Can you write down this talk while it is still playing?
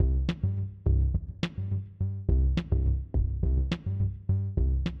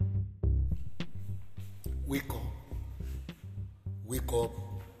Wake up, wake up,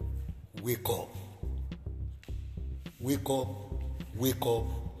 wake up. Wake up, wake up,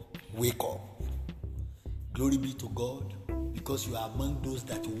 wake up. Glory be to God, because you are among those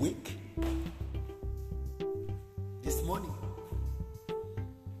that wake this morning.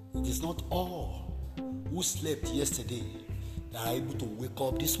 It is not all who slept yesterday that are able to wake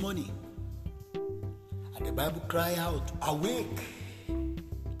up this morning. And the Bible cry out, awake,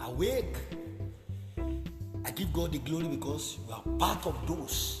 awake. I give God the glory because you are part of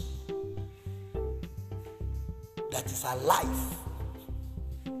those that is alive,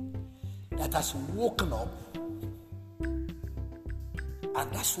 that has woken up,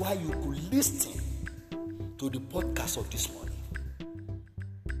 and that's why you could listen to the podcast of this morning.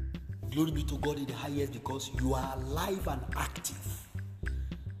 Glory be to God in the highest, because you are alive and active.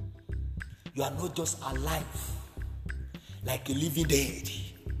 You are not just alive like a living dead.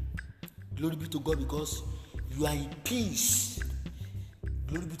 Glory be to God because you are in peace.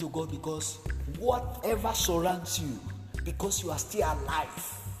 Glory be to God because whatever surrounds you, because you are still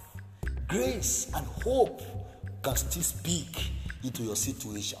alive, grace and hope can still speak into your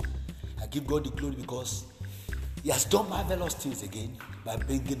situation. I give God the glory because He has done marvelous things again by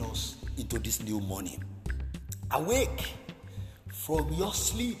bringing us into this new morning. Awake from your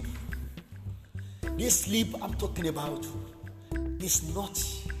sleep. This sleep I'm talking about is not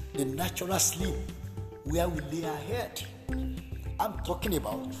the natural sleep where we lay our head. I'm talking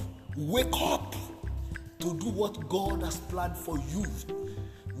about wake up to do what God has planned for you.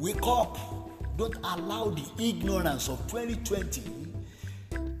 Wake up. Don't allow the ignorance of 2020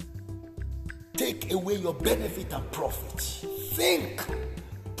 take away your benefit and profit. Think,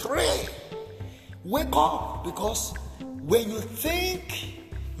 pray, wake up, because when you think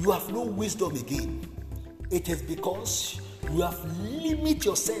you have no wisdom again, it is because you have limited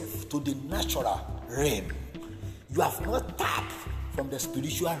yourself to the natural realm. You have not tapped from the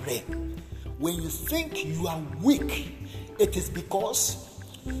spiritual realm. When you think you are weak, it is because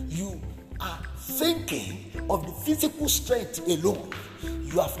you are thinking of the physical strength alone.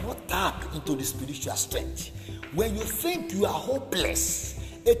 You have not tapped into the spiritual strength. When you think you are hopeless,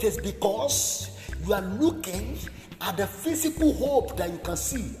 it is because you are looking at the physical hope that you can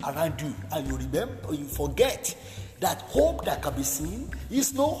see around you, and you forget that hope that can be seen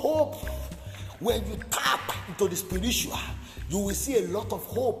is no hope. When you tap into the spiritual, you will see a lot of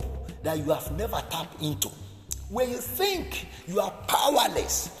hope that you have never tapped into. When you think you are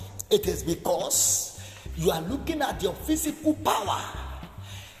powerless, it is because you are looking at your physical power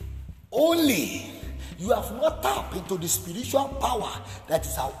only. You have not tapped into the spiritual power that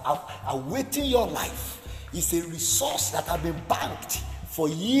is awaiting your life. It's a resource that has been banked for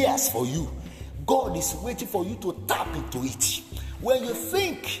years for you. God is waiting for you to tap into it. When you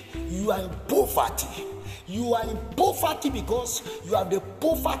think you are in poverty, you are in poverty because you have the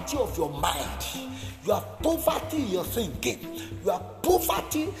poverty of your mind. You have poverty in your thinking. You have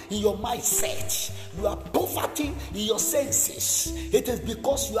poverty in your mindset. You have poverty in your senses. It is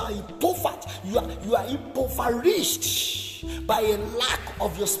because you are in poverty. You are impoverished by a lack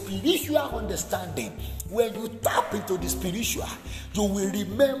of your spiritual understanding. When you tap into the spiritual, you will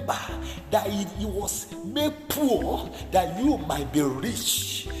remember that He was made poor that you might be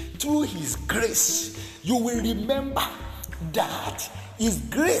rich. Through His grace, you will remember that His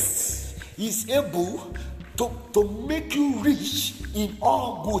grace is able to make you rich in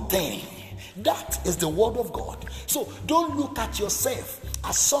all good things. That is the word of God. So don't look at yourself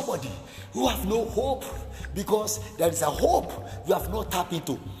as somebody who have no hope, because there is a hope you have not tapped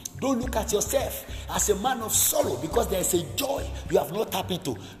into. Don't look at yourself as a man of sorrow, because there is a joy you have not tapped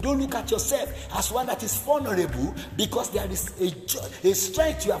into. Don't look at yourself as one that is vulnerable, because there is a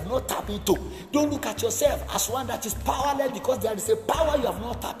strength you have not tapped into. Don't look at yourself as one that is powerless, because there is a power you have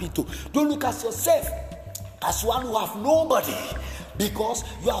not tapped into. Don't look at yourself as one who have nobody, because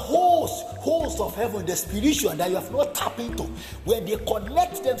you are hosts of heaven, the spiritual that you have not tapped into. When they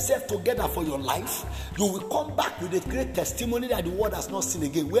connect themselves together for your life, you will come back with a great testimony that the world has not seen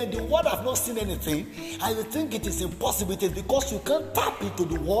again. When the world has not seen anything and you think it is impossible, it is because you can't tap into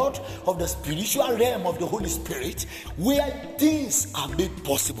the world of the spiritual realm of the Holy Spirit, where things are made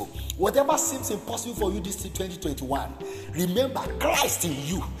possible. Whatever seems impossible for you this 2021, remember Christ in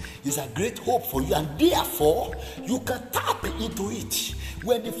you is a great hope for you, and therefore you can tap into it.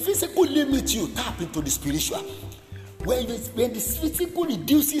 When the physical limits you, tap into the spiritual. When the physical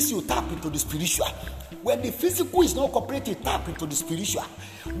reduces, you tap into the spiritual. When the physical is not cooperating, tap into the spiritual.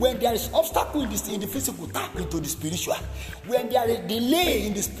 When there is obstacle in the physical, tap into the spiritual. When there is delay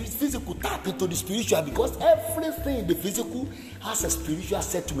in the physical, tap into the spiritual, because everything in the physical has a spiritual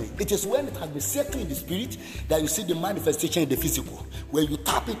settlement. It is when it has been settled in the spirit that you see the manifestation in the physical. When you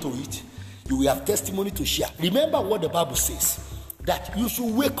tap into it, you will have testimony to share. Remember what the Bible says, that you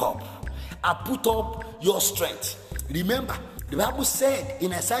should wake up and put up your strength. Remember, the Bible said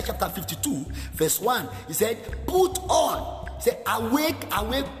in Isaiah chapter 52, verse 1, it said, put on, say, awake,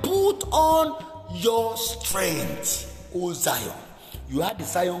 awake, put on your strength, O Zion. You heard the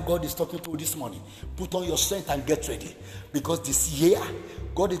Zion God is talking to this morning. Put on your strength and get ready. Because this year,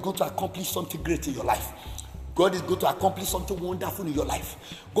 God is going to accomplish something great in your life. God is going to accomplish something wonderful in your life.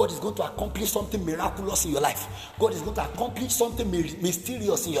 God is going to accomplish something miraculous in your life. God is going to accomplish something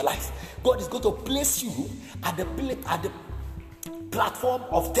mysterious in your life. God is going to place you at the platform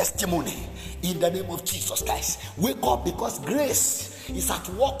of testimony in the name of Jesus Christ. Wake up, because grace is at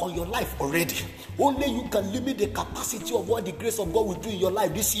work on your life already. Only you can limit the capacity of what the grace of God will do in your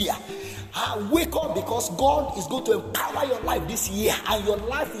life this year. Wake up, because God is going to empower your life this year, and your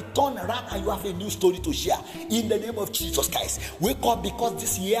life will turn around and you have a new story to share in the name of Jesus Christ. Wake up, because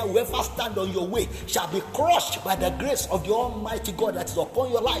this year whoever stand on your way shall be crushed by the grace of the Almighty God that is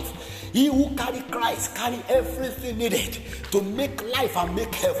upon your life. He who carry Christ carry everything needed to make life and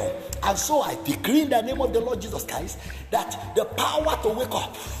make heaven. And so I decree in the name of the Lord Jesus Christ that the power to wake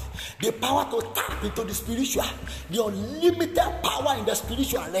up, the power to tap into the spiritual, the unlimited power in the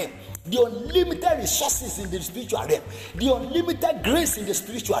spiritual realm, the unlimited resources in the spiritual realm, the unlimited grace in the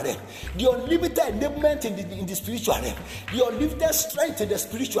spiritual realm, the unlimited enablement in the spiritual realm, the unlimited strength in the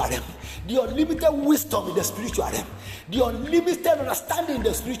spiritual realm, the unlimited wisdom in the spiritual realm, the unlimited understanding in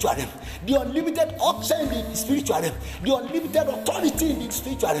the spiritual realm, the unlimited option in the spiritual realm, the unlimited authority in the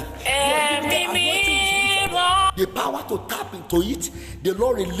spiritual realm, the power to tap into it. The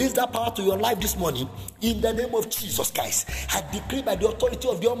Lord released that power to your life this morning in the name of Jesus Christ. I decree by the authority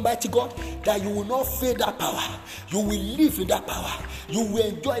of the Almighty God that you will not fail that power. You will live in that power. You will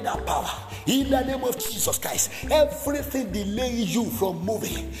enjoy that power in the name of Jesus Christ. Everything delaying you from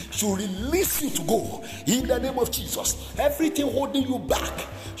moving should release you to go in the name of Jesus. Everything holding you back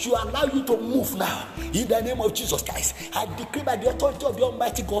should allow you to move now in the name of Jesus Christ. I decree by the authority of the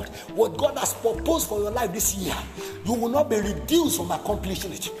Almighty God, what God has proposed for your life this year, you will not be reduced from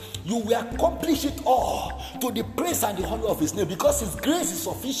accomplishing it. You will accomplish it all to the praise and the honor of His name, because His grace is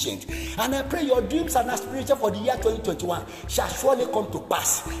sufficient. And I pray your dreams and aspirations for the year 2021 shall surely come to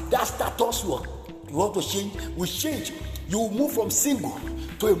pass. That status you want to change will change. You will move from single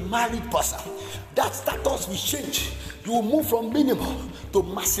to a married person. That status will change. You will move from minimum to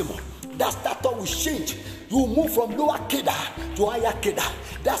maximum. That status will change. You will move from lower Kedar to higher Kedar.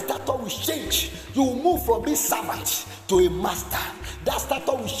 That status will change. You will move from being servant to a master. That status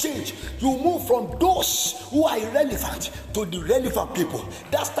will change. You will move from those who are irrelevant to the relevant people.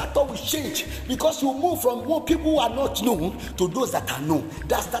 That status will change, because you move from people who are not known to those that are known.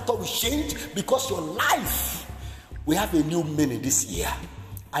 That status will change, because your life will have a new meaning this year.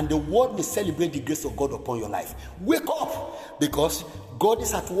 And the world will celebrate the grace of God upon your life. Wake up, because God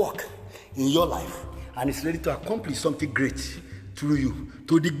is at work in your life and is ready to accomplish something great through you,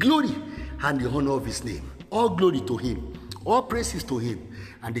 to the glory and the honor of His name. All glory to Him, all praises to Him,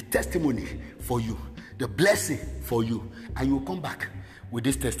 and the testimony for you, the blessing for you. And you will come back with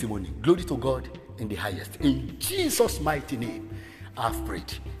this testimony. Glory to God in the highest. In Jesus' mighty name, I've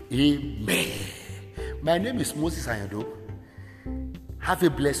prayed. Amen. My name is Moses Ayado. Have a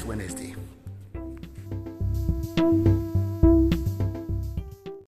blessed Wednesday.